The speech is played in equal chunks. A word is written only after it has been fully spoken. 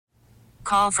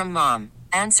Call from mom.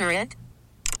 Answer it.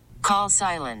 Call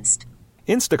silenced.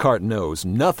 Instacart knows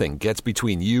nothing gets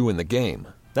between you and the game.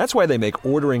 That's why they make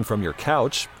ordering from your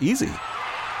couch easy.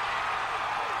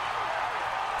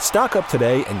 Stock up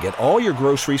today and get all your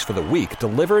groceries for the week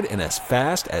delivered in as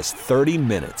fast as 30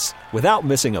 minutes without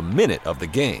missing a minute of the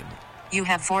game. You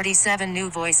have 47 new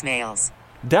voicemails.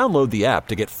 Download the app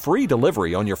to get free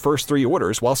delivery on your first 3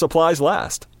 orders while supplies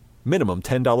last. Minimum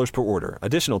 $10 per order.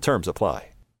 Additional terms apply.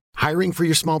 Hiring for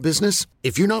your small business?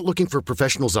 If you're not looking for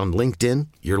professionals on LinkedIn,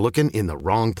 you're looking in the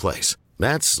wrong place.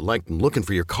 That's like looking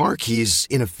for your car keys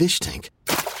in a fish tank.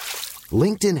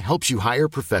 LinkedIn helps you hire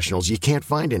professionals you can't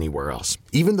find anywhere else,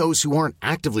 even those who aren't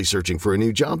actively searching for a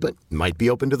new job but might be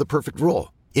open to the perfect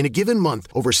role. In a given month,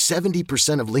 over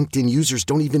 70% of LinkedIn users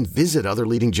don't even visit other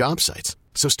leading job sites.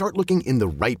 So start looking in the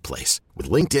right place. With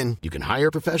LinkedIn, you can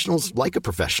hire professionals like a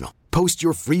professional. Post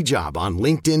your free job on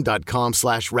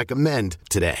linkedin.com/recommend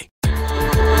today.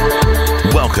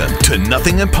 Welcome to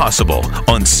Nothing Impossible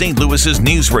on St. Louis's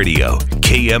News Radio,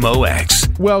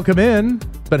 KMOX. Welcome in,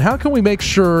 but how can we make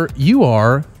sure you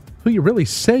are who you really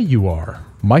say you are?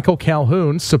 Michael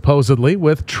Calhoun, supposedly,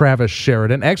 with Travis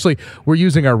Sheridan. Actually, we're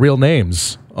using our real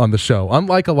names on the show,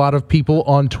 unlike a lot of people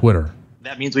on Twitter.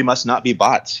 That means we must not be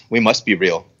bots. We must be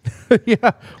real.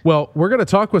 Yeah. Well, we're going to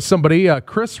talk with somebody,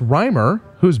 Chris Reimer,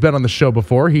 who's been on the show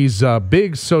before. He's a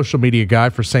big social media guy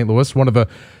for St. Louis, one of the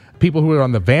people who were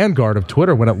on the vanguard of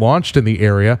Twitter when it launched in the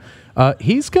area.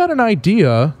 He's got an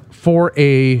idea for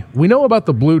we know about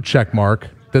the blue check mark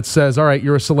that says, all right,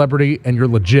 you're a celebrity and you're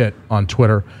legit on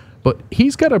Twitter, but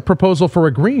he's got a proposal for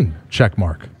a green check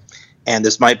mark. And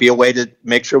this might be a way to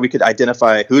make sure we could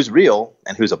identify who's real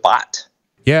and who's a bot.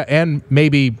 Yeah, and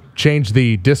maybe change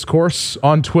the discourse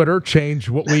on Twitter, change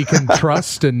what we can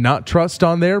trust and not trust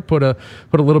on there, put a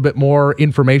little bit more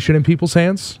information in people's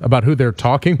hands about who they're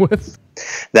talking with.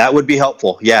 That would be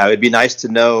helpful. Yeah, it would be nice to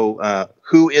know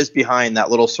who is behind that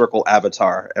little circle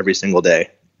avatar every single day.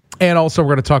 And also, we're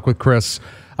going to talk with Chris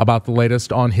about the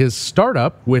latest on his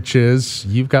startup, which is,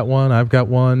 you've got one, I've got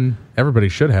one, everybody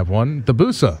should have one, the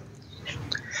Busa.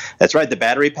 That's right, the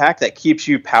battery pack that keeps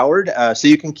you powered so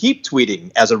you can keep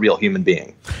tweeting as a real human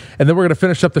being. And then we're going to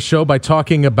finish up the show by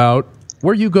talking about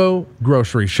where you go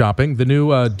grocery shopping. The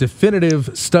new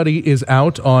definitive study is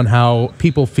out on how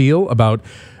people feel about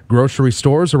grocery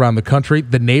stores around the country.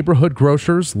 The neighborhood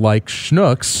grocers like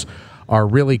Schnucks are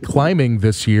really climbing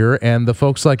this year, and the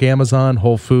folks like Amazon,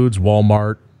 Whole Foods,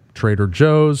 Walmart, Trader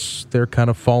Joe's, they're kind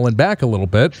of falling back a little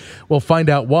bit. We'll find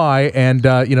out why. And,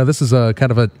 this is a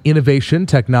kind of an innovation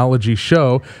technology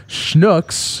show.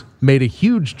 Schnucks made a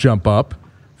huge jump up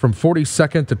from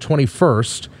 42nd to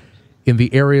 21st in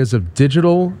the areas of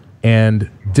digital and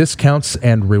discounts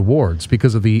and rewards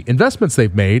because of the investments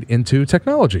they've made into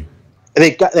technology.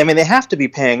 They have to be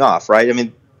paying off, right? I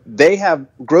mean,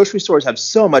 grocery stores have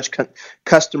so much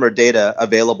customer data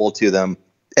available to them.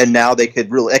 And now they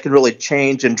could really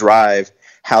change and drive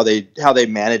how they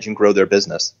manage and grow their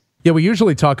business. Yeah, we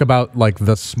usually talk about like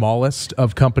the smallest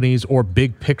of companies or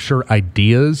big picture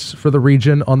ideas for the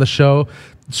region on the show.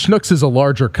 Schnucks is a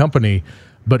larger company,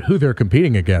 but who they're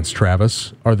competing against,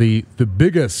 Travis, are the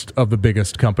biggest of the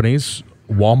biggest companies,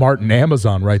 Walmart and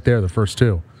Amazon right there, the first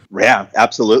two. Yeah,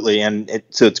 absolutely. And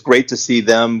so it's great to see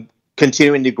them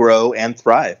continuing to grow and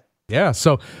thrive. Yeah,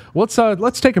 so let's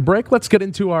take a break. Let's get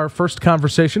into our first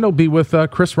conversation. It'll be with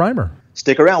Chris Reimer.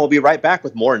 Stick around. We'll be right back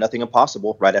with more Nothing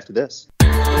Impossible right after this.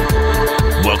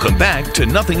 Welcome back to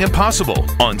Nothing Impossible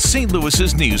on St.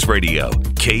 Louis's News Radio,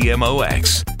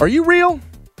 KMOX. Are you real?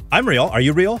 I'm real. Are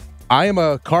you real? I am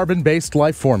a carbon-based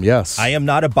life form, yes. I am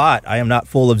not a bot. I am not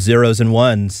full of zeros and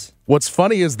ones. What's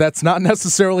funny is that's not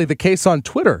necessarily the case on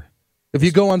Twitter. If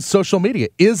you go on social media,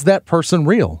 is that person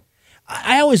real?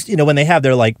 I always, when they have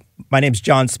their, like, my name's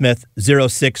John Smith,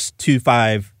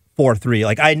 062543.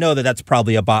 Like, I know that that's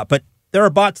probably a bot, but there are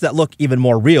bots that look even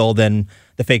more real than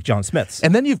the fake John Smiths.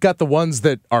 And then you've got the ones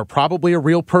that are probably a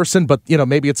real person, but,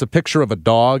 maybe it's a picture of a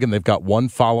dog and they've got one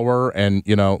follower and,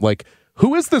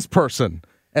 who is this person?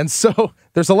 And so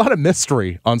there's a lot of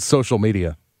mystery on social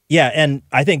media. Yeah, and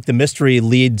I think the mystery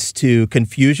leads to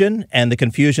confusion, and the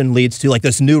confusion leads to, like,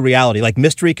 this new reality. Like,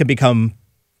 mystery can become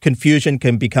confusion,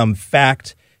 can become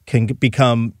fact, can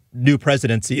become new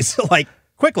presidencies, like,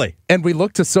 quickly. And we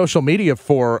look to social media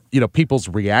for, people's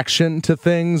reaction to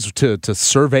things, to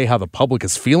survey how the public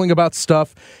is feeling about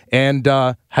stuff. And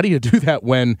how do you do that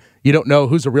when you don't know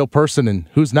who's a real person and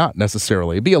who's not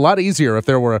necessarily? It'd be a lot easier if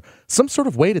there were some sort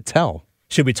of way to tell.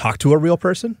 Should we talk to a real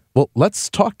person? Well, let's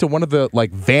talk to one of the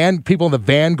people in the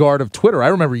vanguard of Twitter. I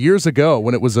remember years ago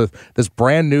when it was this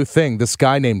brand new thing. This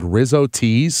guy named Rizzo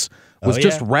Tees was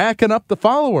just racking up the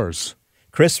followers.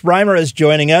 Chris Reimer is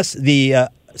joining us, the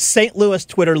St. Louis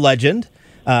Twitter legend.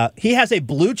 He has a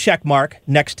blue check mark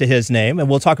next to his name, and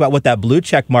we'll talk about what that blue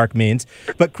check mark means.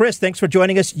 But Chris, thanks for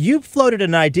joining us. You floated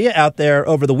an idea out there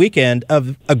over the weekend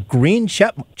of a green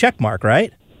check mark,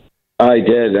 right? I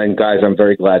did, and guys, I'm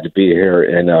very glad to be here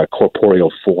in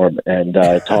corporeal form and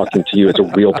talking to you as a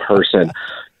real person.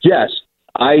 Yes,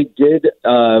 I did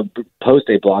post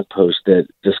a blog post that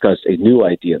discussed a new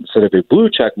idea. Instead of a blue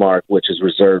check mark, which is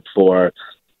reserved for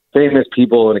famous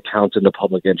people and accounts in the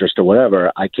public interest or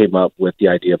whatever, I came up with the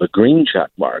idea of a green check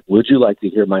mark. Would you like to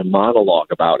hear my monologue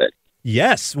about it?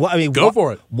 Yes. Well, I mean, go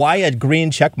for it. Why a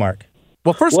green check mark?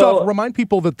 Well, first off, remind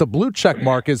people that the blue check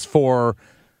mark is for,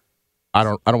 I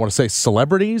don't want to say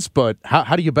celebrities, but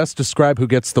how do you best describe who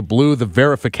gets the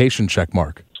verification check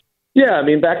mark? Yeah, I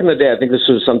mean, back in the day, I think this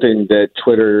was something that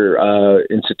Twitter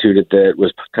instituted that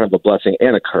was kind of a blessing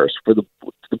and a curse. For the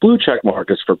blue check mark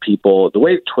is for people, the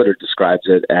way Twitter describes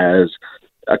it, as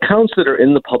accounts that are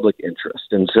in the public interest.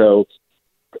 And so,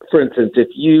 for instance, if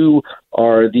you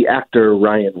are the actor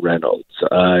Ryan Reynolds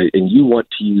and you want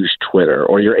to use Twitter,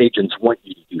 or your agents want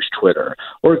you to use Twitter,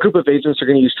 or a group of agents are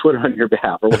going to use Twitter on your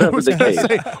behalf, or whatever the case.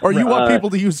 Or you want people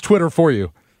to use Twitter for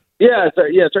you. Yeah, so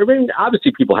I mean,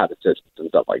 obviously people have assistants and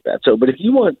stuff like that. So, but if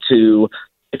you want to,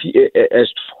 as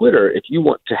Twitter, if you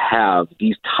want to have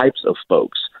these types of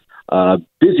folks,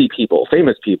 busy people,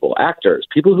 famous people, actors,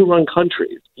 people who run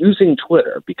countries using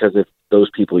Twitter, because if those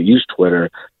people use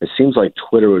Twitter, it seems like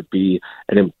Twitter would be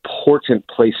an important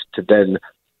place to then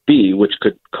be, which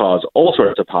could cause all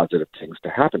sorts of positive things to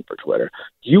happen for Twitter.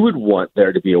 You would want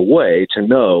there to be a way to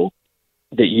know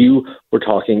that you were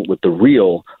talking with the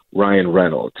real Ryan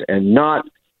Reynolds and not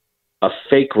a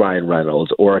fake Ryan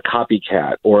Reynolds or a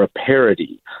copycat or a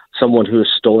parody, someone who has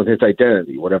stolen his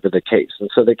identity, whatever the case. And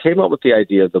so they came up with the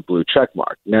idea of the blue check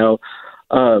mark. Now,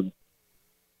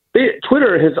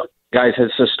 Twitter has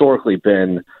historically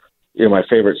been, my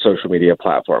favorite social media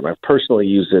platform. I've personally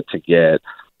used it to get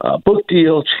a book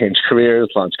deal, change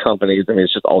careers, launch companies. I mean,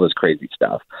 it's just all this crazy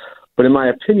stuff. But in my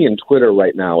opinion, Twitter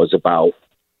right now is about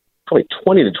probably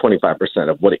 20 to 25%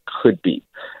 of what it could be.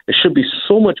 It should be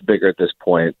so much bigger at this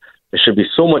point. It should be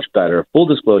so much better. Full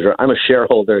disclosure, I'm a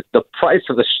shareholder. The price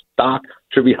of the stock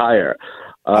should be higher.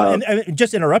 And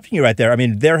just interrupting you right there, I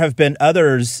mean, there have been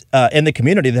others in the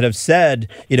community that have said,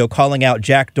 calling out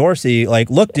Jack Dorsey, like,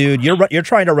 look, dude, you're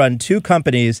trying to run two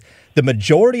companies. The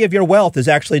majority of your wealth is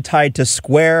actually tied to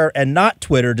Square and not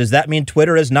Twitter. Does that mean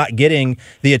Twitter is not getting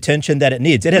the attention that it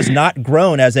needs? It has not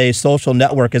grown as a social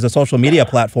network, as a social media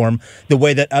platform, the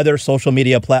way that other social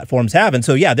media platforms have. And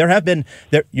so, yeah,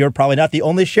 you're probably not the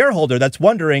only shareholder that's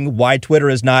wondering why Twitter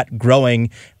is not growing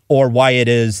or why it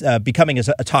is becoming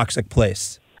a toxic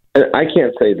place. I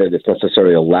can't say that it's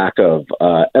necessarily a lack of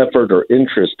effort or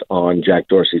interest on Jack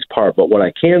Dorsey's part, but what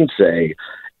I can say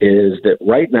is that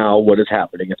right now what is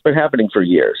happening, it's been happening for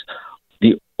years.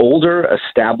 The older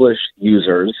established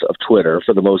users of Twitter,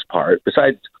 for the most part,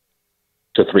 besides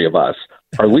the three of us,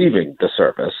 are leaving the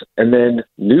service, and then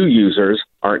new users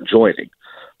aren't joining.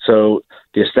 So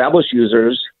the established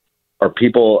users are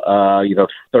people,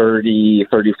 30,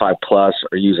 35 plus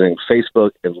are using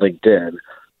Facebook and LinkedIn.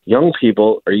 Young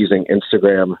people are using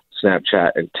Instagram,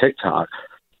 Snapchat, and TikTok.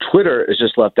 Twitter is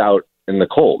just left out in the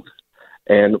cold.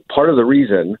 And part of the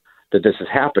reason that this is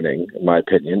happening, in my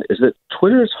opinion, is that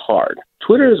Twitter is hard.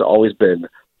 Twitter has always been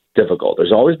difficult.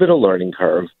 There's always been a learning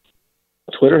curve.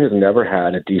 Twitter has never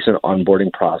had a decent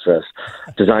onboarding process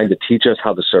designed to teach us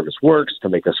how the service works, to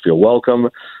make us feel welcome.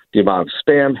 The amount of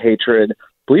spam, hatred.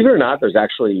 Believe it or not, there's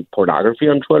actually pornography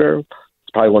on Twitter.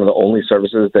 It's probably one of the only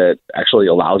services that actually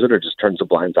allows it or just turns a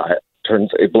blind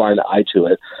eye to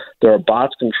it. There are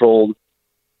bots controlled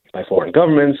by foreign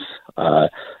governments.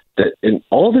 And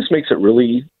all of this makes it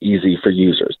really easy for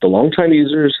users, the longtime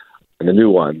users and the new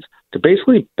ones, to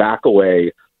basically back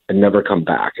away and never come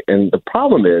back. And the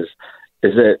problem is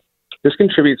that this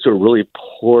contributes to a really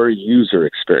poor user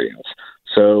experience.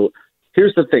 So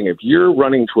here's the thing. If you're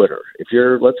running Twitter,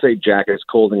 let's say Jack is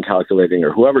cold and calculating,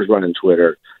 or whoever's running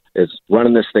Twitter is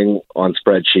running this thing on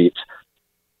spreadsheets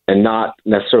and not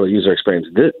necessarily user experience,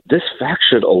 this fact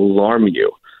should alarm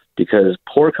you, because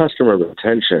poor customer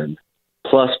retention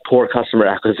plus poor customer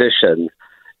acquisition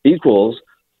equals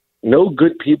no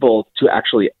good people to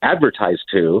actually advertise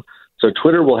to. So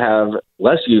Twitter will have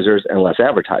less users and less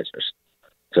advertisers.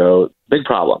 So big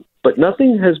problem. But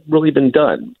nothing has really been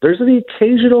done. There's the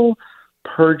occasional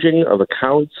purging of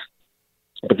accounts,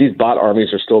 but these bot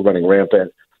armies are still running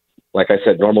rampant. Like I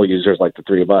said, normal users like the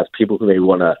three of us, people who may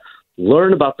want to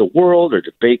learn about the world or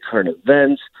debate current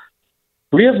events,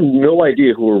 we have no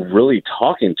idea who we're really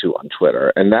talking to on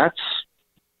Twitter. And that's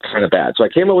kind of bad. So I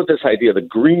came up with this idea of the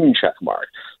green check mark.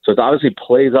 So it obviously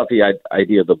plays out the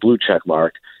idea of the blue check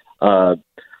mark.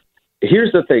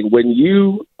 Here's the thing: when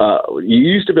you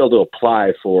used to be able to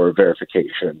apply for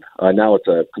verification. Now it's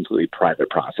a completely private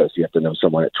process. You have to know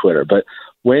someone at Twitter. But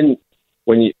when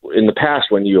you in the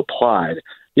past, when you applied,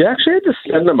 you actually had to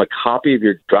send them a copy of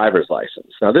your driver's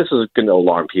license. Now this is going to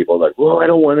alarm people. Like, well, I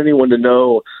don't want anyone to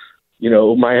know,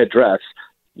 my address.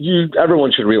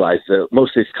 Everyone should realize that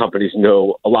most of these companies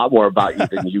know a lot more about you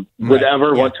than you would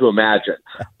ever want to imagine.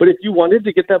 But if you wanted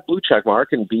to get that blue check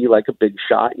mark and be like a big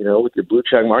shot, with your blue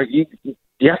check mark, you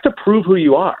have to prove who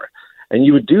you are. And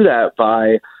you would do that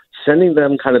by sending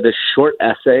them kind of this short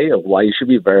essay of why you should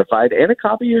be verified and a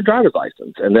copy of your driver's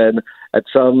license. And then at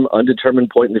some undetermined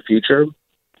point in the future,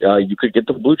 you could get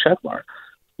the blue check mark.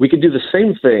 We could do the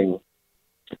same thing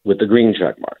with the green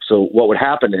check mark. So what would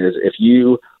happen is if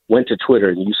you went to Twitter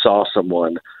and you saw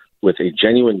someone with a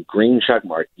genuine green check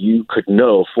mark, you could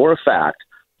know for a fact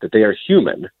that they are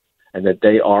human and that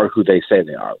they are who they say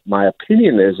they are. My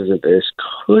opinion is that this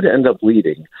could end up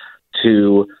leading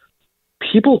to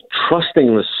people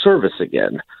trusting the service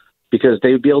again, because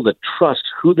they would be able to trust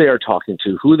who they are talking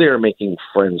to, who they are making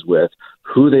friends with,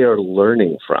 who they are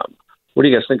learning from. What do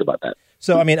you guys think about that?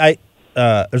 So, I mean,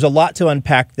 there's a lot to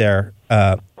unpack there.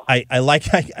 I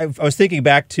was thinking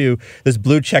back to this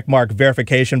blue check mark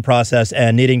verification process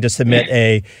and needing to submit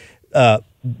a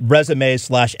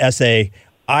resume/essay.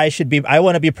 I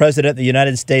want to be president of the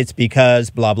United States because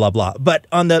blah blah blah. But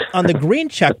on the green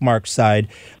check mark side,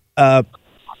 I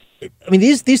mean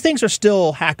these things are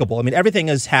still hackable. I mean everything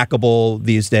is hackable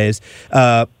these days.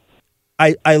 I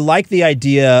like the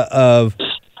idea of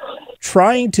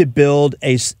trying to build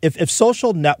if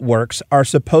social networks are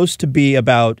supposed to be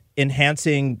about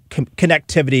enhancing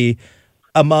connectivity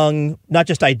among not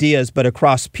just ideas but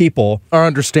across people, our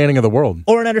understanding of the world,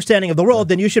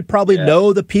 then you should probably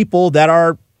know the people that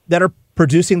are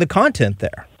producing the content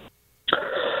there.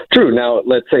 True. Now,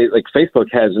 let's say like Facebook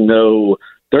has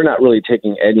they're not really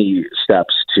taking any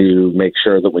steps to make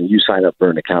sure that when you sign up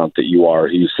for an account that you are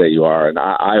who you say you are. And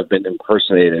I've been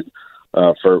impersonated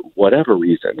for whatever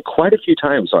reason, quite a few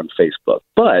times on Facebook.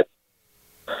 But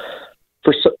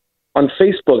on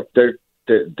Facebook,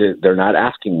 they're not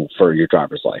asking for your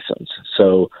driver's license.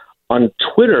 So on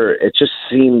Twitter, it just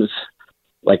seems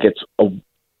like it's a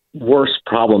worse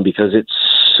problem because it's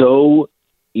so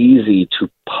easy to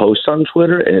post on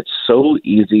Twitter and it's so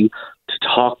easy to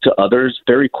talk to others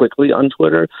very quickly on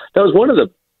Twitter. That was one of the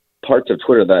parts of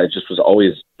Twitter that I just was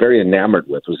always very enamored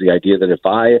with, was the idea that if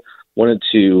I wanted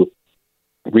to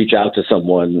reach out to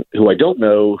someone who I don't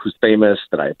know, who's famous,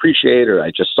 that I appreciate, or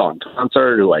I just saw in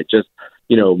concert, who I just,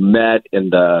 met in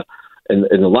the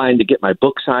line to get my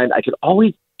book signed, I could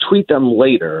always tweet them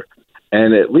later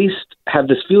and at least have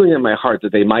this feeling in my heart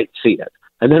that they might see it.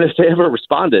 And then if they ever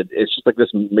responded, it's just like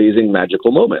this amazing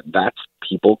magical moment. That's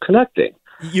people connecting.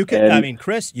 You can,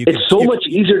 Chris, it's so much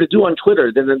easier to do on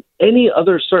Twitter than in any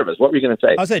other service. What were you going to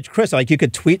say? I was saying, Chris, like you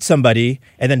could tweet somebody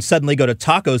and then suddenly go to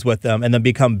tacos with them and then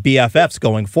become BFFs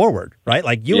going forward, right?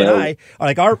 Like you and I,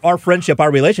 like our friendship,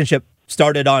 our relationship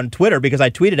started on Twitter because I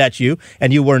tweeted at you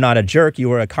and you were not a jerk. You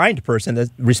were a kind person that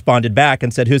responded back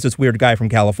and said, "Who's this weird guy from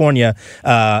California?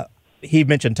 He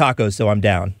mentioned tacos, so I'm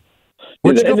down."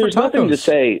 Where'd you go for there's tacos? Nothing to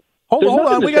say. Hold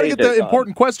on. We got to get the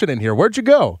important question in here. Where'd you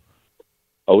go?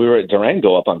 Oh, we were at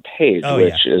Durango up on Page,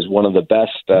 which is one of the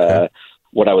best,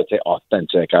 what I would say,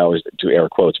 authentic. I always do air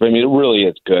quotes, but I mean, it really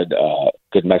is good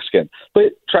Mexican.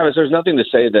 But Travis, there's nothing to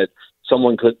say that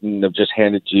someone couldn't have just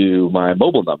handed you my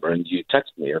mobile number and you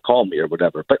text me or call me or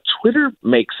whatever. But Twitter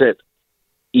makes it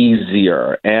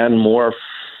easier and more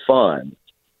fun.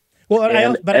 Well,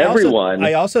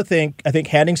 I also think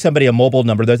handing somebody a mobile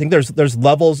number, I think there's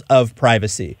levels of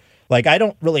privacy. Like, I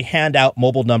don't really hand out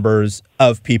mobile numbers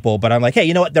of people, but I'm like, hey,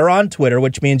 you know what? They're on Twitter,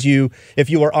 which means if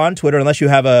you are on Twitter, unless you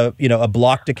have a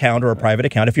blocked account or a private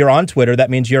account, if you're on Twitter, that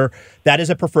means that is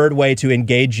a preferred way to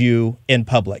engage you in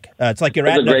public. It's like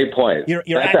That's a great point. You're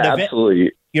at an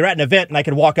event. You're at an event, and I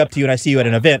can walk up to you and I see you at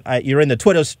an event. You're in the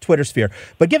Twitter sphere.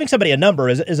 But giving somebody a number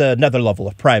is another level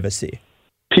of privacy.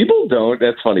 People don't.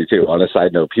 That's funny too. On a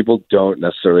side note, people don't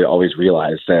necessarily always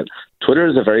realize that Twitter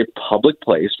is a very public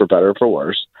place, for better or for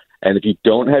worse. And if you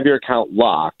don't have your account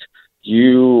locked,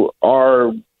 you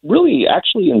are really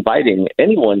actually inviting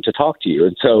anyone to talk to you.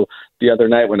 And so the other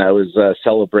night when I was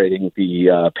celebrating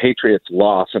the Patriots'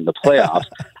 loss in the playoffs,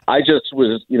 I just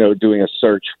was, doing a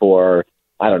search for,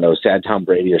 I don't know, Sad Tom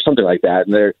Brady or something like that.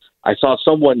 And I saw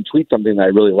someone tweet something that I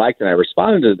really liked, and I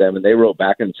responded to them, and they wrote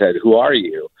back and said, "Who are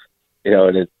you?"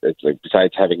 And it's like,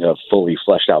 besides having a fully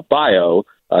fleshed out bio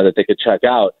that they could check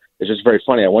out, it's just very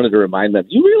funny. I wanted to remind them,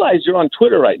 you realize you're on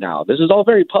Twitter right now. This is all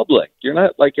very public. You're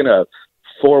not like in a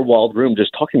four-walled room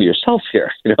just talking to yourself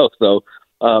here,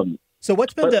 So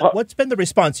what's been the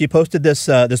response? You posted this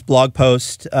blog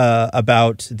post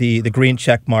about the green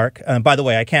check mark. By the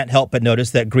way, I can't help but notice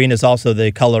that green is also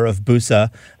the color of Busa.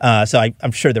 So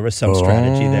I'm sure there was some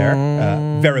strategy there.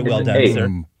 Very well done,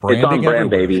 sir. It's on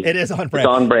brand, baby. It is on brand.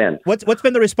 It's on brand. What's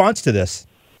been the response to this?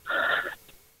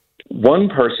 One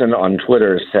person on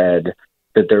Twitter said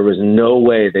that there was no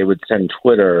way they would send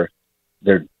Twitter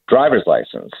their driver's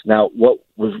license. Now, what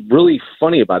was really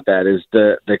funny about that is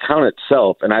the account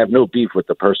itself, and I have no beef with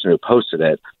the person who posted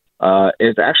it,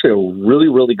 is actually a really,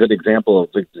 really good example of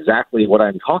exactly what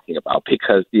I'm talking about,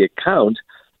 because the account,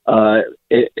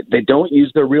 they don't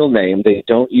use their real name. They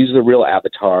don't use the real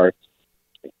avatar.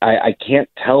 I can't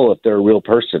tell if they're a real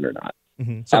person or not.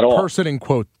 Mm-hmm. So at all. Person in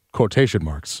quotation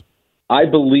marks. I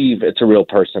believe it's a real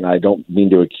person. I don't mean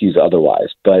to accuse otherwise,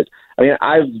 but I mean,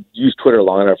 I've used Twitter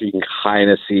long enough. You can kind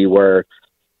of see where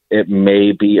it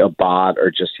may be a bot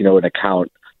or just, an account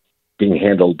being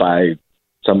handled by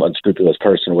some unscrupulous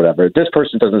person or whatever. This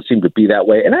person doesn't seem to be that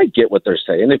way. And I get what they're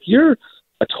saying. If you're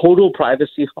a total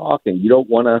privacy hawk and you don't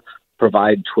want to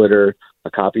provide Twitter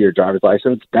a copy of your driver's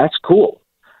license, that's cool.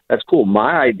 That's cool.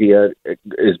 My idea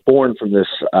is born from this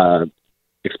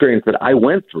experience that I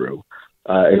went through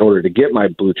in order to get my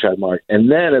blue check mark.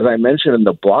 And then, as I mentioned in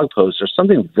the blog post, there's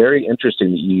something very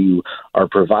interesting that you are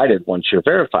provided once you're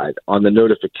verified. On the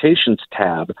notifications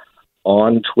tab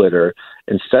on Twitter,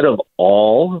 instead of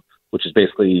all, which is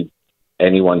basically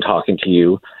anyone talking to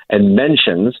you, and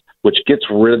mentions, which gets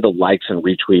rid of the likes and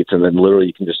retweets, and then literally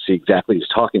you can just see exactly who's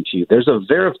talking to you, there's a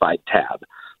verified tab.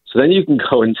 So then you can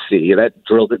go and see, that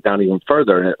drills it down even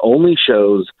further, and it only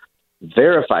shows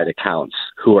verified accounts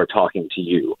who are talking to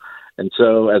you. And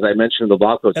so, as I mentioned in the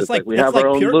blog post, we have our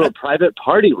own little private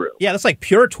party room. Yeah, that's like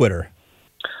pure Twitter.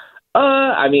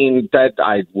 I mean, that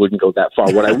I wouldn't go that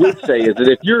far. What I would say is that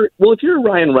if you're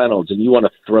Ryan Reynolds and you want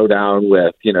to throw down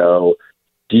with,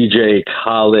 DJ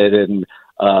Khaled and,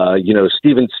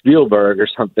 Steven Spielberg or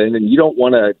something, and you don't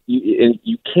want to, and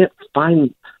you can't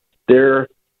find their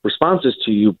responses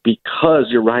to you because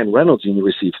you're Ryan Reynolds and you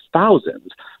receive thousands.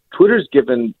 Twitter's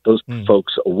given those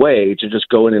folks a way to just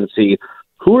go in and see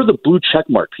who are the blue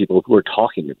checkmark people who are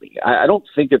talking to me. I don't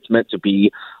think it's meant to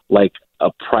be like a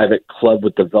private club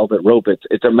with the velvet rope.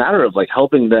 It's a matter of like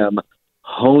helping them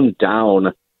hone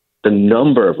down the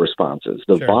number of responses,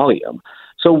 the volume.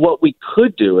 So what we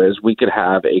could do is we could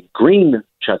have a green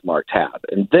checkmark tab,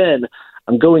 and then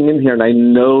I'm going in here and I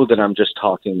know that I'm just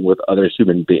talking with other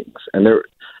human beings, and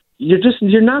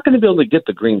you're not going to be able to get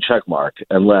the green checkmark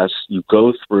unless you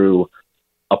go through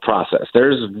a process.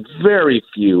 There's very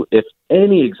few, if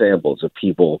any, examples of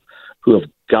people who have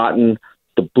gotten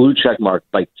the blue check mark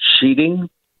by cheating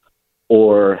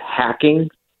or hacking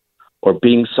or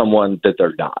being someone that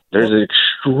they're not. There's an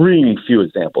extreme few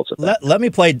examples of that. Let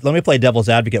me play devil's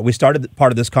advocate. We started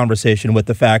part of this conversation with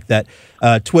the fact that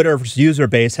Twitter's user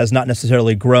base has not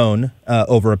necessarily grown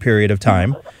over a period of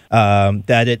time,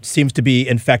 that it seems to be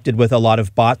infected with a lot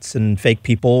of bots and fake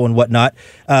people and whatnot.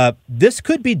 This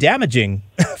could be damaging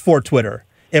for Twitter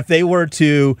if they were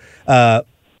to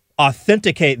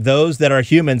authenticate those that are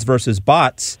humans versus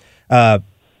bots.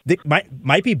 It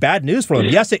might be bad news for them.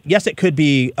 Yes, it could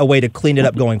be a way to clean it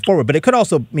up going forward, but it could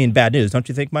also mean bad news, don't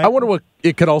you think, Mike? I wonder what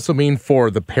it could also mean for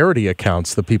the parody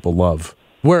accounts that people love,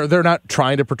 where they're not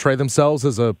trying to portray themselves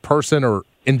as a person or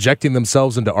injecting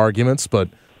themselves into arguments, but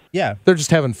they're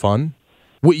just having fun.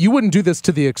 You wouldn't do this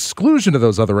to the exclusion of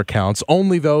those other accounts,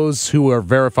 only those who are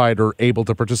verified or able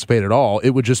to participate at all.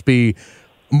 It would just be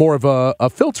more of a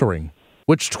filtering,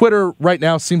 which Twitter right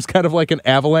now seems kind of like an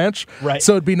avalanche. Right.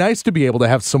 So it'd be nice to be able to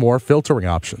have some more filtering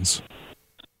options.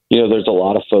 There's a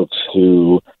lot of folks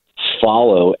who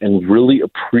follow and really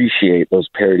appreciate those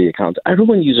parody accounts.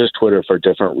 Everyone uses Twitter for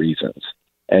different reasons.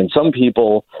 And some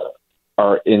people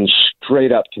are in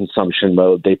straight up consumption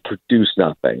mode. They produce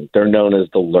nothing. They're known as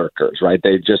the lurkers, right?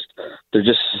 They're just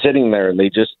sitting there, and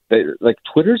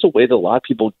Twitter's a way that a lot of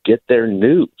people get their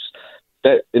news.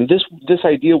 And this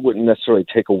idea wouldn't necessarily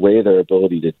take away their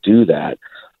ability to do that.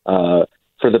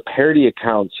 For the parody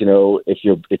accounts, if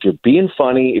you're being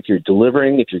funny, if you're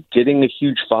delivering, if you're getting a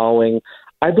huge following,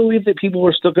 I believe that people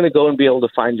are still going to go and be able to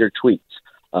find your tweets.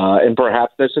 And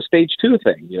perhaps there's a stage 2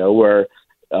 thing, where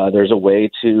there's a way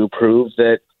to prove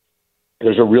that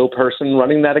there's a real person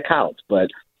running that account. But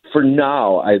for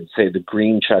now, I'd say the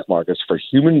green check mark is for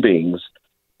human beings,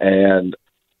 and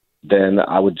then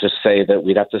I would just say that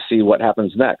we'd have to see what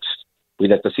happens next.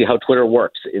 We'd have to see how Twitter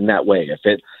works in that way. If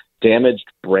it damaged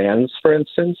brands, for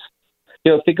instance,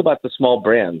 think about the small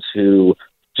brands who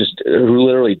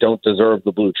literally don't deserve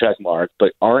the blue check mark,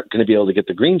 but aren't going to be able to get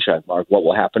the green check mark. What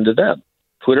will happen to them?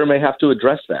 Twitter may have to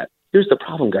address that. Here's the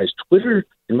problem, guys. Twitter,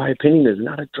 in my opinion, is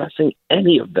not addressing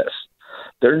any of this.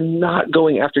 They're not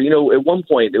going after, at one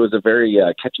point, it was a very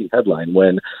catchy headline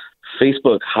when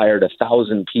Facebook hired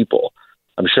 1,000 people.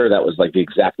 I'm sure that was like the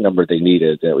exact number they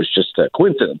needed. It was just a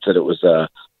coincidence that it was a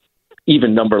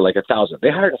even number like 1,000. They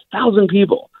hired 1,000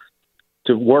 people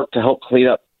to work to help clean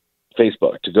up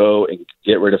Facebook, to go and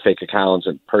get rid of fake accounts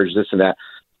and purge this and that.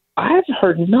 I've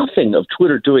heard nothing of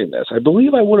Twitter doing this. I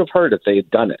believe I would have heard if they had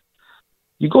done it.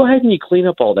 You go ahead and you clean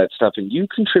up all that stuff and you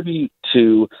contribute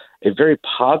to a very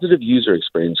positive user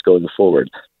experience going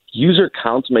forward. User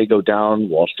counts may go down.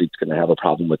 Wall Street's going to have a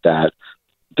problem with that.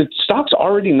 The stock's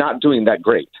already not doing that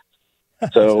great.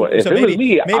 So if it was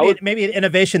me, maybe an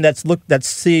innovation that's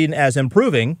seen as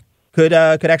improving could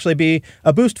actually be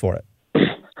a boost for it.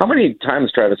 How many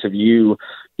times, Travis, have you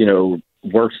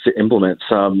worked to implement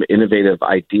some innovative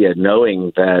idea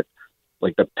knowing that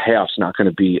like the payoff's not going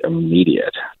to be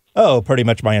immediate? Oh, pretty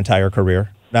much my entire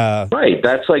career. Right.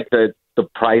 That's like the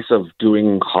price of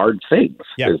doing hard things,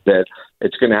 is that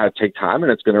it's going to take time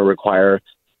and it's going to require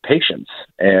patience.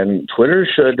 And Twitter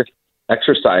should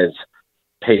exercise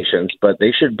patience, but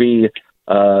they should be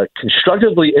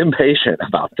constructively impatient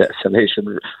about this. And they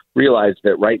should realize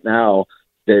that right now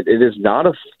that it is not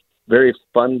a very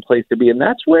fun place to be. And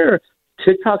that's where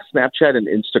TikTok, Snapchat, and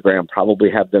Instagram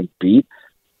probably have them beat,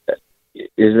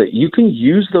 is that you can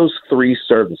use those three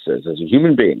services as a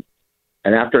human being.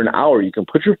 And after an hour, you can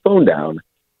put your phone down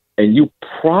and you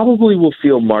probably will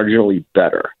feel marginally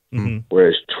better. Mm-hmm.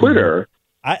 Whereas Twitter,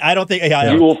 I don't think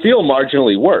you will feel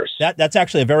marginally worse. That's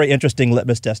actually a very interesting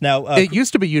litmus test. Now, it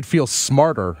used to be you'd feel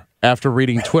smarter after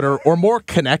reading Twitter or more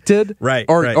connected, right?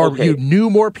 Or Okay. you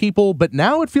knew more people. But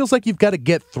now it feels like you've got to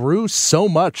get through so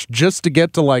much just to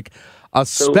get to like a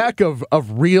speck of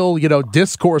real,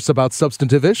 discourse about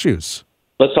substantive issues.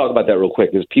 Let's talk about that real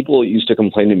quick, because people used to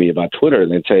complain to me about Twitter,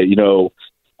 and they'd say,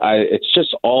 it's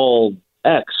just all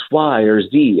X, Y, or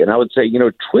Z. And I would say,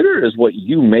 Twitter is what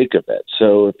you make of it.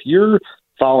 So if you're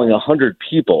following 100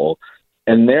 people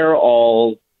and they're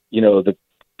all, the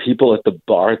people at the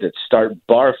bar that start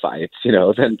bar fights,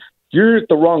 then you're at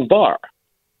the wrong bar.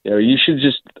 You should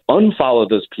just unfollow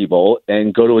those people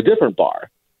and go to a different bar.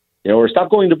 Or stop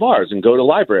going to bars and go to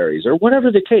libraries or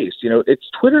whatever the case. It's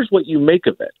Twitter's what you make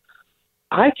of it.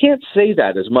 I can't say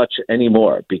that as much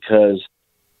anymore because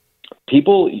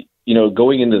people,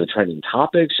 going into the trending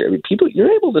topics,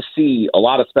 you're able to see a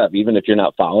lot of stuff, even if you're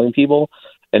not following people.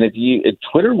 And if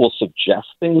Twitter will suggest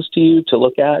things to you to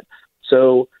look at.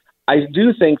 So I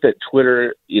do think that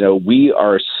Twitter, we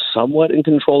are somewhat in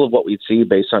control of what we see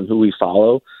based on who we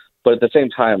follow. But at the same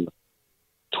time,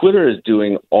 Twitter is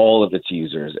doing all of its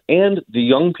users, and the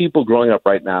young people growing up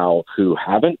right now who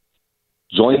haven't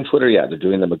joined Twitter yet, they're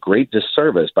doing them a great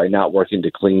disservice by not working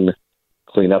to clean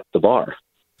up the bar.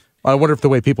 I wonder if the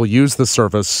way people use the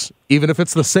service, even if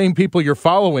it's the same people you're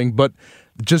following, but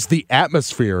just the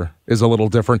atmosphere is a little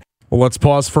different. Well, let's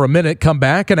pause for a minute, come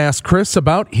back, and ask Chris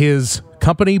about his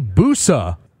company,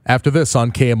 Busa, after this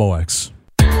on KMOX.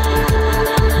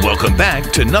 Welcome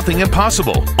back to Nothing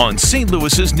Impossible on St.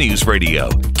 Louis's News Radio,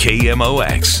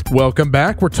 KMOX. Welcome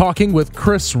back. We're talking with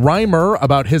Chris Reimer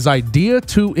about his idea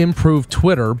to improve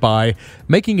Twitter by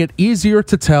making it easier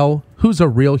to tell who's a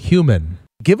real human.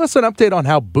 Give us an update on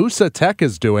how Busa Tech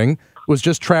is doing. Was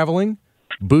just traveling.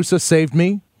 Busa saved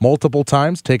me multiple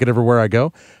times. Take it everywhere I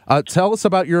go. Tell us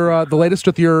about your the latest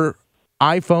with your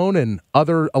iPhone and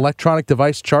other electronic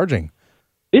device charging.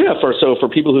 Yeah, for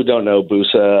people who don't know,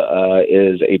 Busa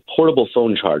is a portable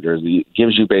phone charger that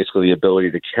gives you basically the ability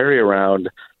to carry around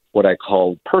what I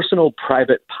call personal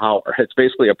private power. It's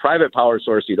basically a private power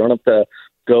source. You don't have to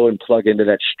go and plug into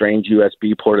that strange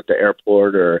USB port at the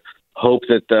airport or hope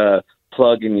that the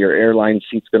plug in your airline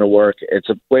seat's going to work. It's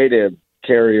a way to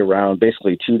carry around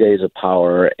basically 2 days of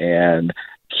power and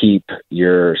keep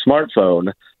your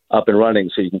smartphone up and running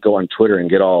so you can go on Twitter and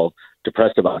get all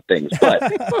depressed about things. But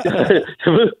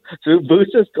so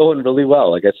Busa's going really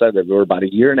well. Like I said, we're about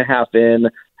a year and a half in,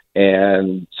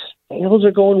 and sales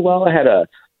are going well. I had a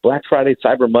Black Friday,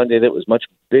 Cyber Monday that was much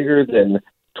bigger than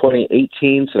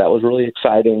 2018, so that was really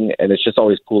exciting. And it's just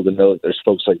always cool to know that there's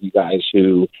folks like you guys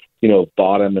who,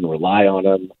 bought them and rely on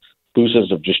them.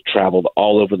 Busas have just traveled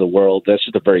all over the world. That's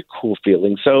just a very cool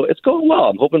feeling. So it's going well.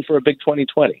 I'm hoping for a big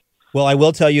 2020. Well, I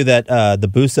will tell you that the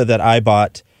Busa that I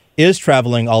bought is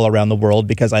traveling all around the world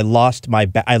because I lost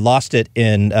it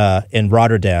in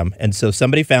Rotterdam, and so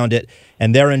somebody found it,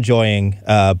 and they're enjoying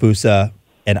Busa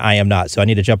and I am not. So I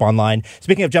need to jump online.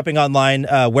 Speaking of jumping online,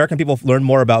 where can people learn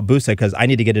more about Boosa? Because I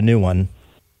need to get a new one.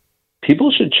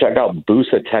 People should check out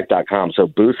boosatech.com. So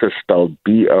Boosa is spelled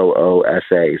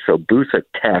Boosa. So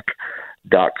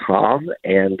boosatech.com.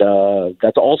 And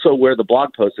that's also where the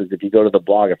blog post is. If you go to the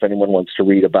blog, if anyone wants to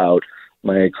read about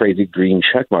my crazy green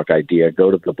checkmark idea,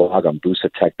 go to the blog on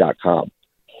boosatech.com.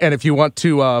 And if you want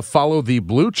to follow the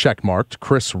blue checkmarked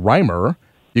Chris Reimer,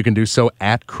 you can do so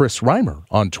at Chris Reimer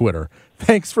on Twitter.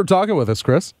 Thanks for talking with us,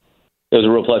 Chris. It was a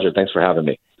real pleasure. Thanks for having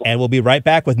me. And we'll be right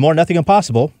back with more Nothing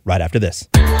Impossible right after this.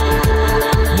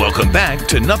 Welcome back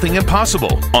to Nothing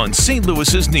Impossible on St.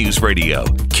 Louis's News Radio,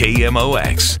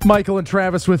 KMOX. Michael and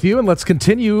Travis with you, and let's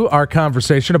continue our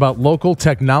conversation about local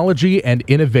technology and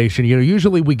innovation. You know,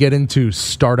 usually we get into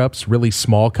startups, really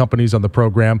small companies on the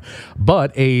program,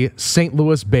 but a St.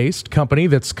 Louis-based company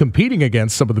that's competing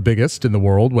against some of the biggest in the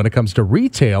world when it comes to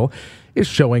retail is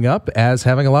showing up as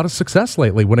having a lot of success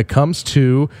lately when it comes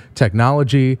to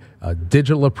technology,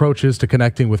 digital approaches to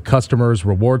connecting with customers,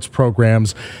 rewards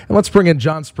programs. And let's bring in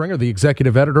John Springer, the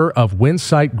executive editor of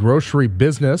Winsight Grocery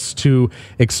Business, to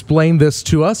explain this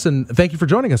to us. And thank you for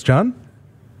joining us, John.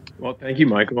 Well, thank you,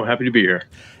 Michael. Happy to be here.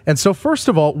 And so first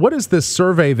of all, what is this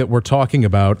survey that we're talking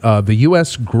about, the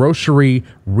U.S. Grocery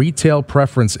Retail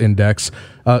Preference Index?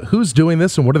 Who's doing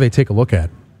this and what do they take a look at?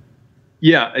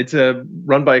 Yeah, it's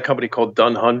run by a company called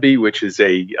dunnhumby, which is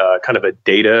a kind of a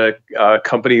data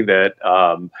company that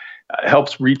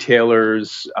helps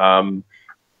retailers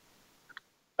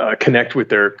connect with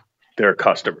their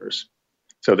customers.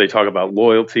 So they talk about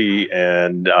loyalty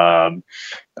and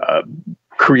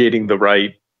creating the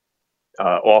right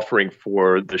offering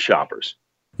for the shoppers.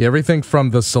 Everything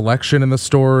from the selection in the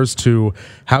stores to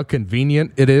how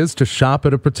convenient it is to shop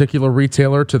at a particular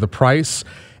retailer to the price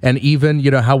and even, you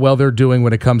know, how well they're doing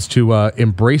when it comes to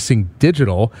embracing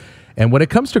digital. And when it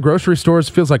comes to grocery stores,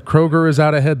 it feels like Kroger is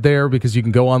out ahead there because you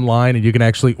can go online and you can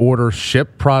actually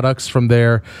ship products from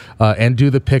there and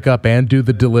do the pickup and do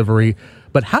the delivery.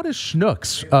 But how does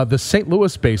Schnucks, the St.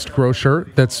 Louis-based grocer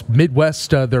that's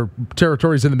Midwest, their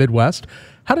territories in the Midwest,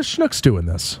 how does Schnucks do in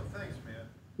this?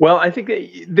 Well, I think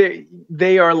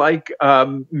they are like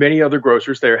many other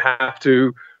grocers. They have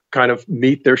to kind of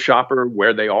meet their shopper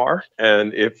where they are.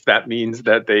 And if that means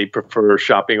that they prefer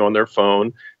shopping on their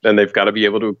phone, then they've got to be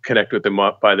able to connect with them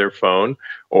up by their phone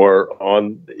or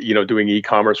on, doing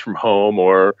e-commerce from home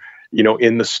or,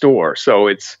 in the store. So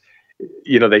it's,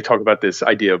 they talk about this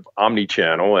idea of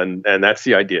omni-channel, and that's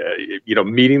the idea,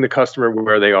 meeting the customer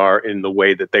where they are in the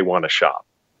way that they want to shop.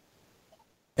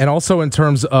 And also in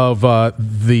terms of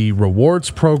the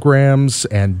rewards programs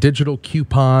and digital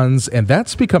coupons, and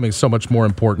that's becoming so much more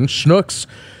important. Schnucks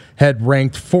had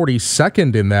ranked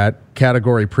 42nd in that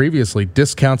category previously,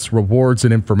 discounts, rewards,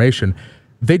 and information.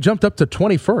 They jumped up to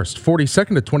 21st.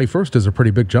 42nd to 21st is a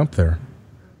pretty big jump there.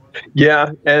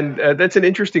 Yeah, and that's an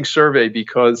interesting survey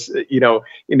because,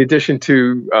 in addition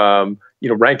to,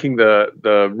 ranking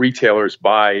the retailers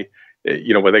by,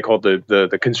 what they call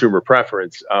the consumer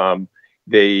preference,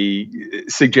 they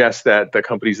suggest that the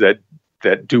companies that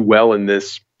do well in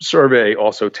this survey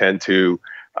also tend to,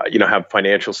 have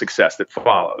financial success that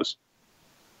follows.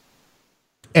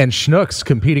 And Schnucks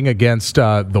competing against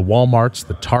the Walmarts,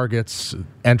 the Targets,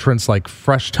 entrants like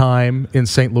Fresh Time in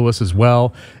St. Louis as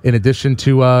well, in addition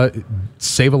to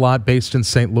Save-A-Lot based in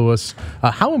St. Louis.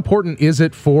 How important is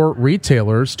it for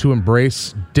retailers to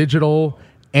embrace digital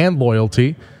and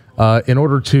loyalty in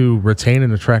order to retain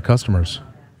and attract customers?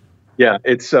 Yeah,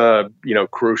 it's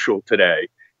crucial today.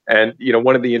 And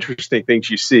one of the interesting things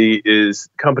you see is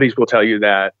companies will tell you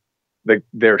that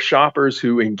their shoppers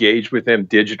who engage with them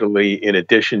digitally in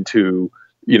addition to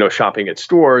shopping at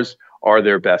stores are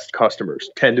their best customers,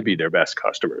 tend to be their best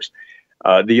customers.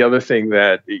 The other thing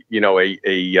that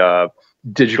a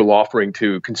digital offering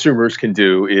to consumers can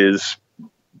do is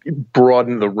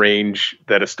broaden the range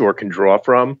that a store can draw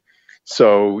from.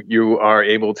 So you are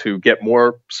able to get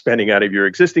more spending out of your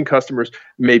existing customers,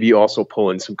 maybe also pull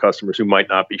in some customers who might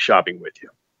not be shopping with you.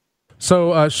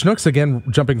 So Schnucks, again,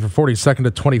 jumping from 42nd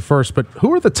to 21st, but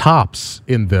who are the tops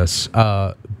in this?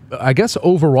 I guess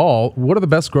overall, what are the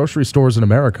best grocery stores in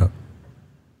America?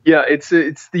 Yeah, it's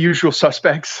the usual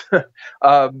suspects.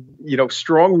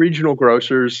 Strong regional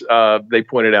grocers, they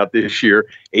pointed out this year,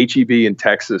 H-E-B in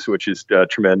Texas, which is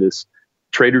tremendous.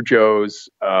 Trader Joe's,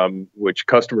 which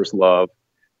customers love,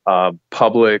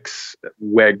 Publix,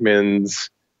 Wegmans.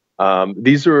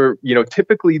 These are,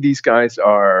 typically these guys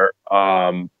are,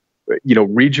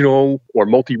 regional or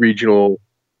multi-regional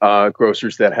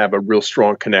grocers that have a real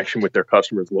strong connection with their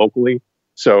customers locally.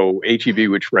 So H-E-B,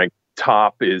 which ranked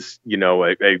top, is,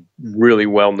 a really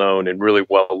well-known and really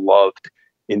well-loved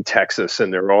in Texas,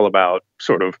 and they're all about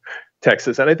sort of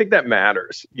Texas. And I think that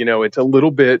matters. It's a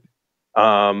little bit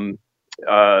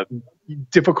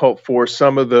difficult for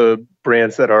some of the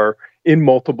brands that are in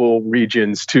multiple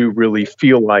regions to really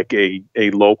feel like a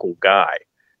local guy.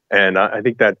 And I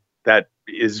think that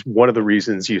is one of the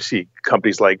reasons you see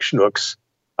companies like Schnucks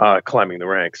climbing the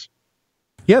ranks.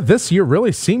 Yeah, this year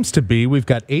really seems to be. We've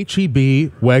got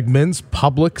H-E-B, Wegmans,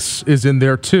 Publix is in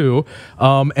there too.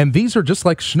 And these are just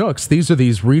like Schnucks. These are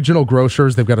these regional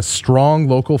grocers. They've got a strong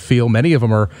local feel. Many of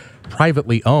them are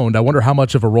privately owned. I wonder how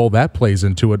much of a role that plays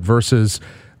into it versus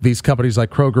these companies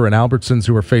like Kroger and Albertsons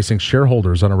who are facing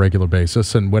shareholders on a regular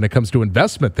basis. And when it comes to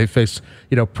investment, they face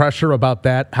pressure about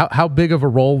that. How big of a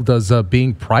role does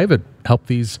being private help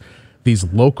these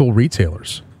local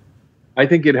retailers? I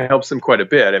think it helps them quite a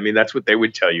bit. I mean, that's what they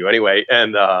would tell you anyway.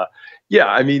 And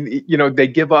they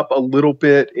give up a little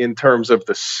bit in terms of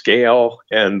the scale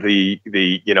and the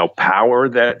power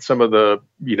that some of the,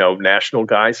 national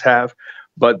guys have,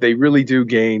 but they really do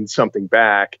gain something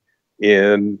back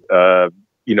in,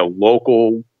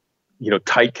 local,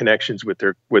 tight connections with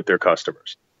their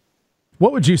customers.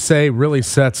 What would you say really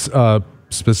sets,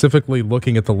 specifically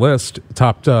looking at the list,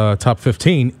 top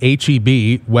 15,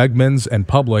 H-E-B, Wegmans, and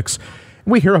Publix?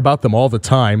 We hear about them all the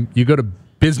time. You go to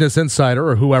Business Insider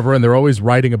or whoever, and they're always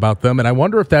writing about them. And I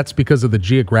wonder if that's because of the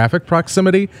geographic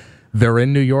proximity. They're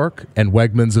in New York, and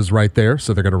Wegmans is right there,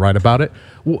 so they're going to write about it.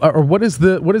 Or what is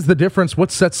the difference?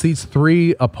 What sets these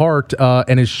three apart?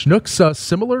 And is Schnucks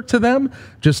similar to them,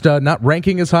 just not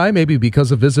ranking as high, maybe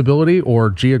because of visibility or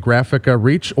geographic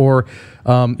reach? Or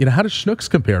how does Schnucks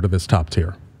compare to this top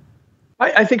tier?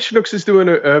 I think Schnucks is doing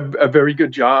a very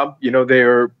good job.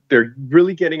 They're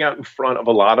really getting out in front of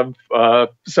a lot of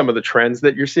some of the trends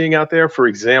that you're seeing out there. For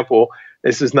example,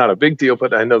 this is not a big deal,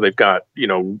 but I know they've got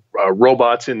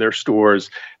robots in their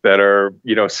stores that are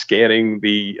scanning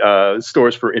the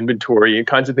stores for inventory and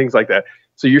kinds of things like that.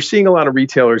 So you're seeing a lot of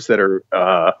retailers that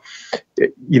are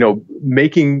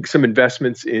making some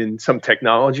investments in some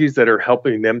technologies that are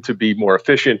helping them to be more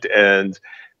efficient and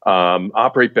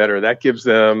operate better. That gives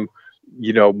them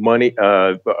money,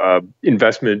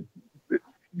 investment.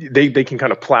 They can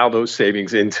kind of plow those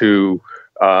savings into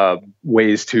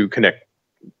ways to connect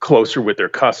closer with their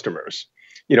customers.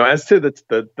 As to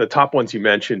the top ones you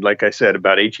mentioned, like I said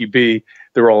about H-E-B,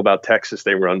 they're all about Texas.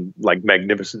 They run like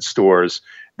magnificent stores.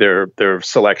 Their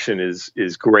selection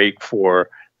is great for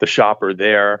the shopper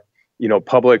there.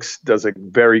 Publix does a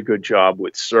very good job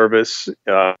with service.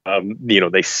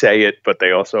 They say it, but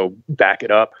they also back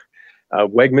it up.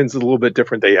 Wegmans is a little bit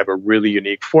different. They have a really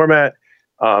unique format,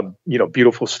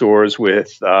 beautiful stores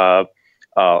with a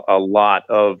lot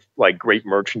of like great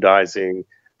merchandising,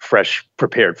 fresh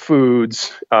prepared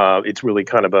foods. It's really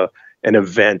kind of an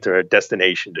event or a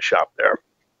destination to shop there.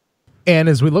 And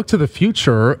as we look to the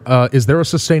future, is there a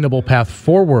sustainable path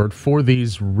forward for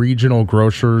these regional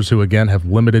grocers who, again, have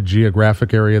limited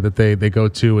geographic area that they go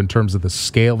to in terms of the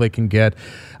scale they can get?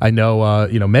 I know,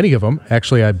 many of them,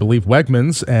 actually, I believe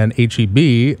Wegmans and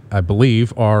H-E-B, I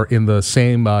believe, are in the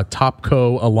same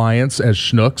Topco alliance as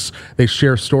Schnucks. They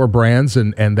share store brands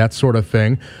and that sort of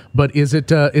thing. But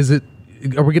are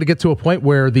we going to get to a point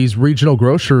where these regional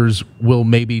grocers will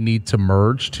maybe need to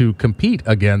merge to compete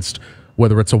against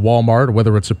whether it's a Walmart or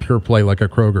whether it's a pure play like a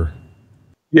Kroger?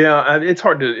 Yeah, it's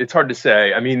hard to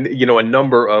say. I mean, a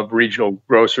number of regional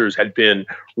grocers had been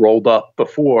rolled up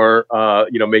before,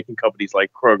 making companies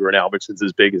like Kroger and Albertsons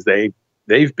as big as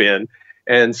they've been.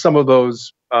 And some of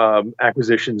those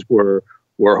acquisitions were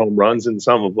home runs and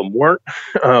some of them weren't.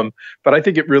 But I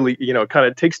think it really, kind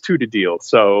of takes two to deal.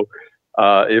 So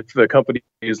if the company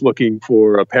is looking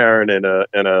for a parent and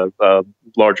a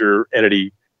larger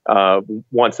entity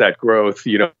wants that growth,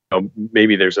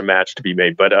 maybe there's a match to be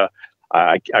made, but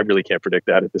I really can't predict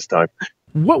that at this time.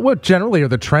 What generally are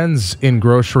the trends in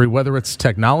grocery, whether it's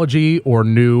technology or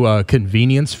new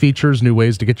convenience features, new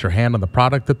ways to get your hand on the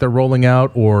product that they're rolling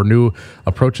out, or new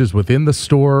approaches within the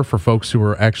store for folks who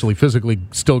are actually physically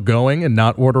still going and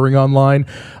not ordering online?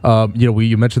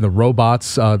 You mentioned the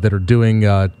robots that are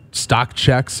doing stock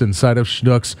checks inside of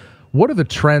Schnucks. What are the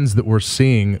trends that we're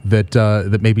seeing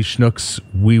that maybe Schnucks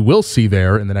we will see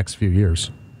there in the next few years?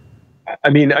 I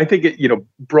mean, I think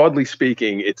broadly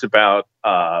speaking, it's about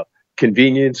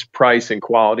convenience, price, and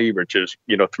quality, which is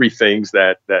three things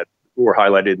that were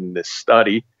highlighted in this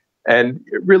study. And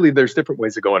really, there's different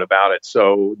ways of going about it.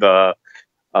 So the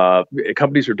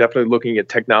companies are definitely looking at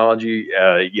technology.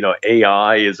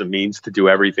 AI is a means to do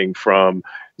everything from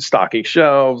stocking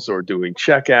shelves or doing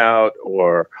checkout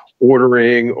or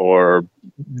ordering or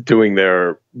doing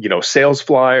their, sales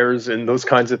flyers and those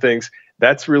kinds of things.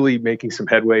 that's really making some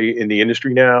headway in the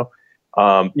industry now.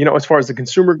 As far as the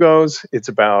consumer goes, it's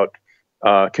about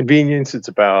convenience, it's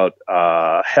about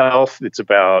health, it's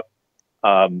about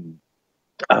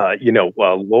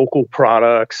local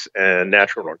products and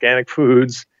natural and organic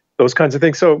foods, those kinds of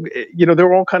things. So,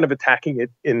 they're all kind of attacking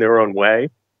it in their own way.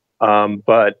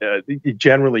 But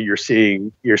generally, you're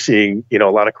seeing a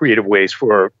lot of creative ways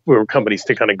for companies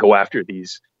to kind of go after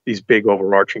these big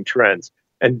overarching trends.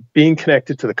 And being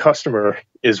connected to the customer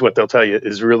is what they'll tell you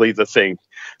is really the thing.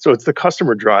 So it's the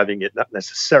customer driving it, not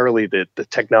necessarily the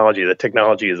technology. The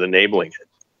technology is enabling it.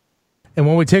 And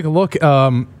when we take a look,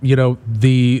 the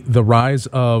rise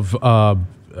of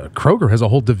Kroger has a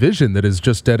whole division that is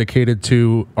just dedicated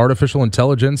to artificial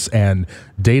intelligence and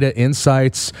data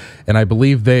insights. And I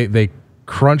believe they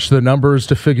crunch the numbers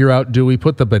to figure out, do we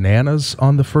put the bananas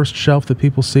on the first shelf that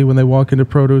people see when they walk into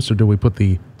produce, or do we put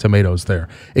the tomatoes there?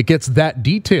 It gets that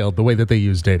detailed, the way that they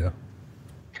use data.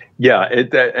 Yeah,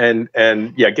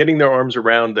 getting their arms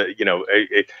around a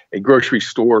grocery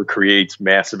store creates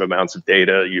massive amounts of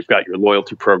data. You've got your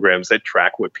loyalty programs that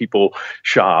track what people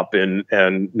shop, and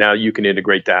now you can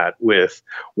integrate that with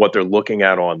what they're looking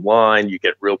at online. You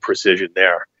get real precision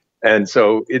there, and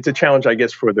so it's a challenge, I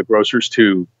guess, for the grocers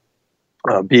to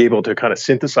be able to kind of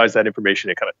synthesize that information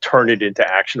and kind of turn it into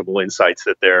actionable insights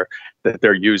that they're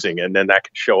using. And then that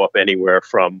can show up anywhere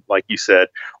from, like you said,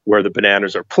 where the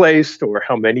bananas are placed or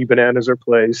how many bananas are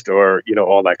placed or,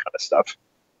 all that kind of stuff.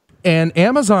 And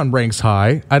Amazon ranks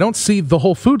high. I don't see the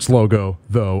Whole Foods logo,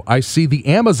 though. I see the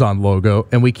Amazon logo,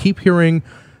 and we keep hearing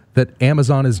that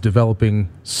Amazon is developing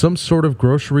some sort of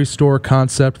grocery store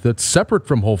concept that's separate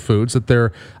from Whole Foods that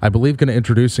they're, I believe, going to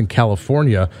introduce in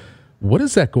California. What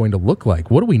is that going to look like?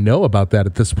 What do we know about that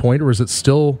at this point? Or is it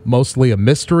still mostly a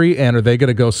mystery? And are they going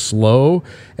to go slow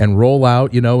and roll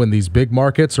out, in these big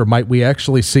markets? Or might we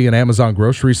actually see an Amazon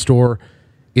grocery store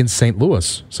in St.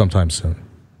 Louis sometime soon?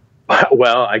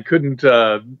 Well, I couldn't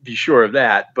be sure of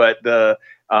that. But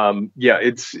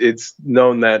it's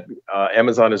known that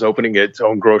Amazon is opening its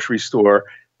own grocery store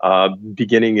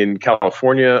beginning in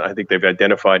California. I think they've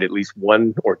identified at least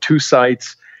 1 or 2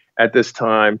 sites at this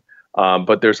time.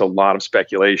 But there's a lot of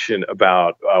speculation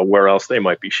about where else they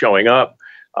might be showing up.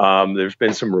 There's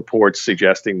been some reports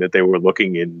suggesting that they were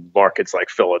looking in markets like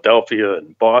Philadelphia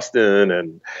and Boston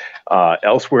and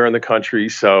elsewhere in the country.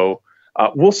 So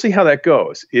we'll see how that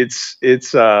goes. It'll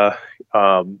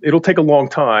take a long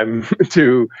time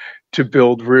to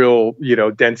build real,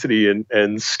 density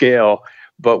and scale.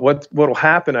 But what'll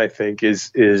happen, I think,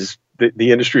 is the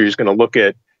industry is going to look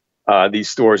at these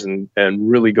stores and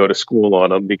really go to school on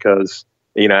them because,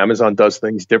 Amazon does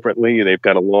things differently. They've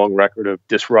got a long record of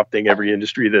disrupting every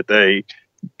industry that they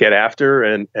get after.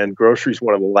 And grocery is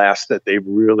one of the last that they've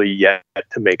really yet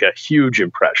to make a huge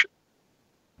impression.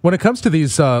 When it comes to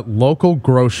these local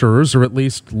grocers, or at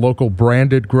least local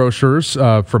branded grocers,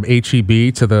 from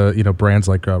H-E-B to the brands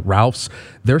like Ralph's,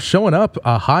 they're showing up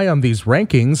high on these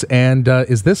rankings. And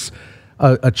is this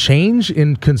a change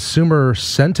in consumer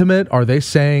sentiment? Are they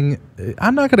saying,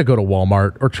 I'm not going to go to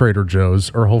Walmart or Trader Joe's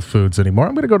or Whole Foods anymore.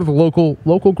 I'm going to go to the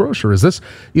local grocer. Is this,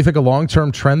 you think, a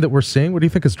long-term trend that we're seeing? What do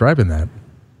you think is driving that?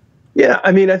 Yeah,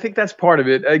 I think that's part of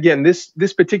it. Again,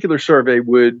 this particular survey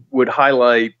would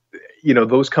highlight,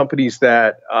 those companies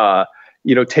that,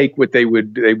 take what they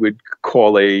would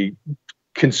call a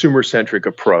consumer-centric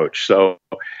approach. So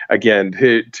again,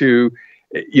 to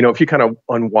if you kind of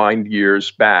unwind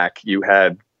years back, you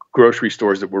had grocery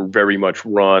stores that were very much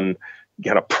run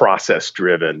kind of process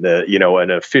driven,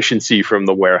 an efficiency from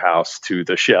the warehouse to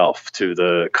the shelf to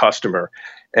the customer.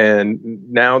 And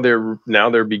now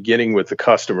they're beginning with the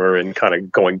customer and kind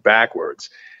of going backwards.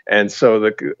 And so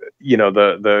the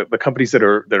companies that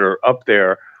are up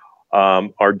there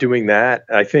are doing that.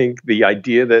 I think the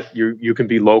idea that you can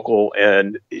be local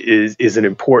and is an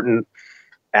important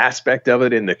aspect of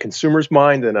it in the consumer's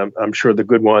mind, and I'm sure the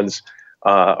good ones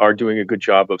are doing a good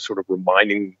job of sort of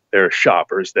reminding their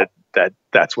shoppers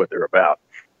that's what they're about.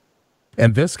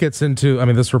 And this gets into,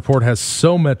 this report has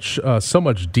so much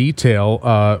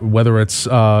detail, whether it's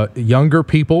younger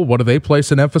people, what do they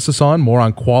place an emphasis on? More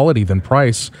on quality than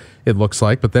price, it looks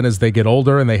like. But then as they get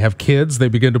older and they have kids, they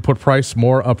begin to put price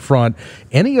more up front.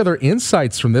 Any other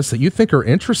insights from this that you think are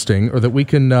interesting or that we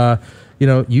can,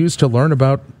 use to learn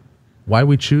about why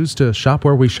we choose to shop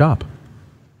where we shop?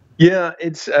 Yeah,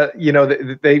 it's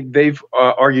they've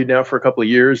argued now for a couple of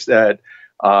years that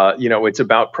It's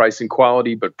about price and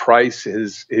quality, but price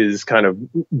is kind of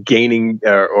gaining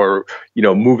or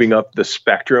moving up the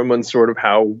spectrum on sort of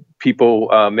how people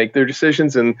make their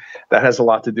decisions. And that has a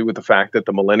lot to do with the fact that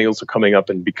the millennials are coming up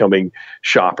and becoming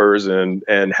shoppers and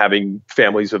having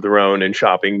families of their own and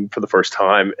shopping for the first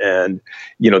time. And,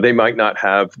 they might not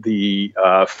have the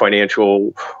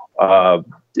financial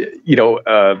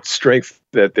strength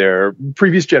that their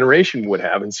previous generation would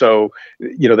have. And so,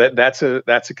 that's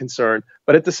a concern.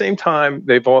 But at the same time,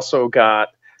 they've also got,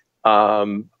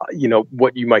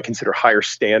 what you might consider higher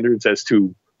standards as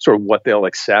to sort of what they'll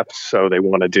accept. So they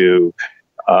want to do,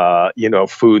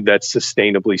 food that's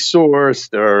sustainably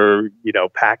sourced or,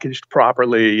 packaged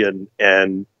properly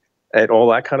and all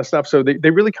that kind of stuff. So they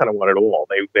really kind of want it all.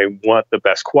 They want the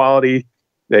best quality.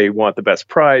 They want the best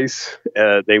price.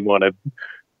 They want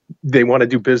to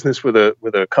do business with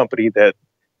a company that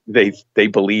they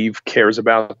believe cares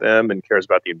about them and cares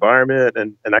about the environment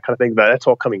and that kind of thing. That's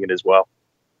all coming in as well.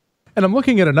 And I'm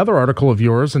looking at another article of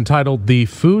yours entitled "The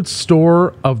Food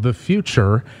Store of the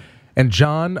Future." And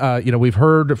John, we've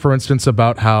heard, for instance,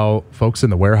 about how folks in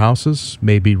the warehouses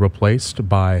may be replaced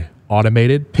by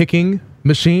automated picking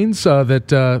machines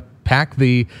that pack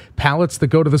the pallets that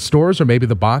go to the stores, or maybe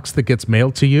the box that gets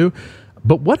mailed to you.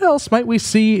 But what else might we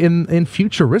see in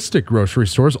futuristic grocery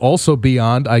stores, also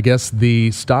beyond, I guess,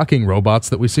 the stocking robots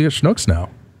that we see at Schnucks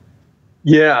now?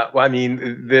 Yeah, well, I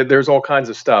mean, there's all kinds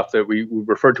of stuff that we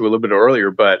referred to a little bit earlier.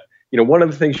 But, one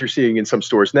of the things you're seeing in some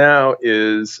stores now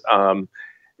is,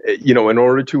 in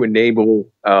order to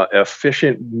enable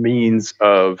efficient means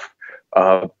of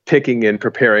picking and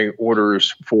preparing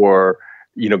orders for,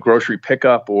 grocery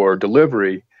pickup or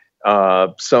delivery,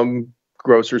 some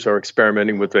grocers are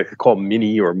experimenting with what they call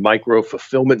mini or micro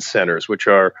fulfillment centers, which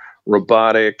are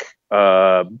robotic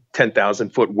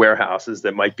 10,000-foot warehouses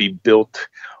that might be built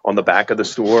on the back of the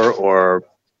store or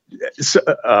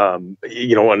on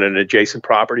an adjacent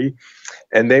property,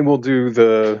 and they will do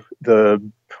the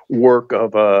work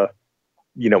of an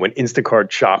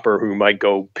Instacart shopper who might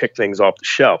go pick things off the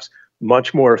shelves.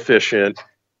 Much more efficient.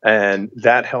 And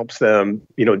that helps them,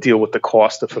 deal with the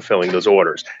cost of fulfilling those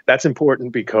orders. That's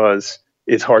important because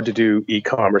it's hard to do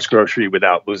e-commerce grocery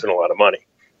without losing a lot of money.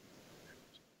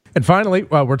 And finally,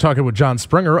 we're talking with John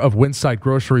Springer of Winsight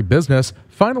Grocery Business.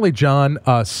 Finally, John,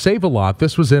 Save-A-Lot.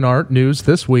 This was in our news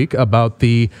this week about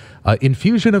the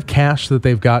infusion of cash that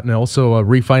they've gotten, and also a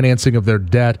refinancing of their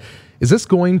debt. Is this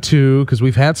going to, because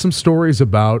we've had some stories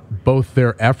about both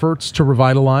their efforts to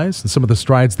revitalize and some of the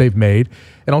strides they've made,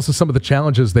 and also some of the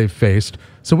challenges they've faced.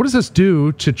 So what does this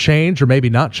do to change, or maybe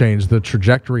not change, the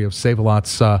trajectory of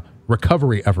Save-A-Lot's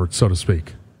recovery efforts, so to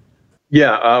speak?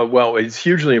 Yeah, well, it's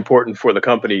hugely important for the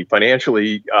company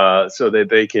financially, so that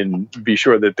they can be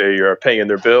sure that they are paying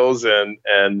their bills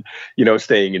and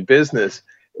staying in business.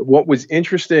 What was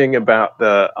interesting about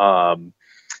the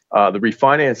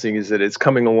refinancing is that it's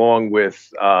coming along with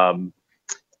the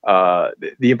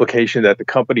implication that the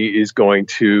company is going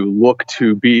to look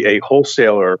to be a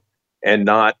wholesaler and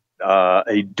not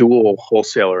a dual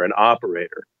wholesaler and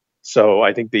operator. So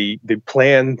I think the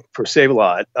plan for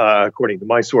Save-A-Lot, according to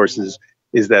my sources,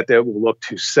 is that they will look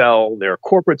to sell their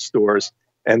corporate stores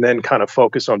and then kind of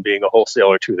focus on being a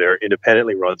wholesaler to their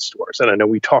independently run stores. And I know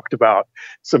we talked about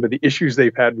some of the issues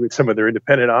they've had with some of their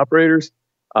independent operators.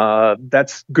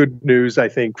 That's good news, I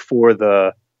think, for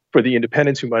the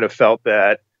independents who might have felt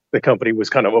that the company was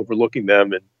kind of overlooking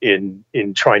them in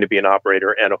trying to be an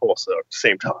operator and a wholesaler at the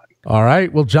same time. All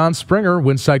right. Well, John Springer,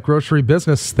 Winsight Grocery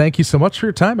Business, thank you so much for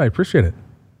your time. I appreciate it.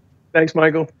 Thanks,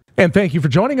 Michael. And thank you for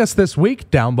joining us this week.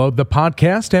 Download the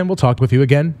podcast, and we'll talk with you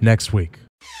again next week.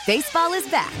 Baseball is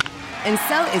back, and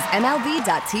so is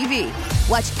MLB.tv.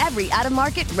 Watch every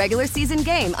out-of-market regular season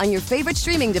game on your favorite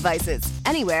streaming devices,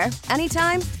 anywhere,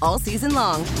 anytime, all season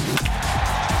long.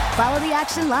 Follow the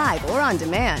action live or on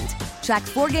demand. Track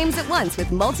 4 games at once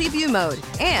with multi-view mode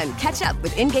and catch up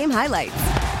with in-game highlights.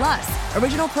 Plus,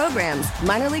 original programs,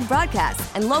 minor league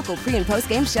broadcasts, and local pre- and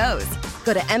post-game shows.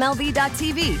 Go to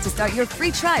MLB.tv to start your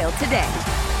free trial today.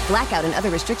 Blackout and other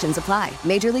restrictions apply.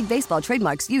 Major League Baseball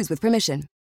trademarks used with permission.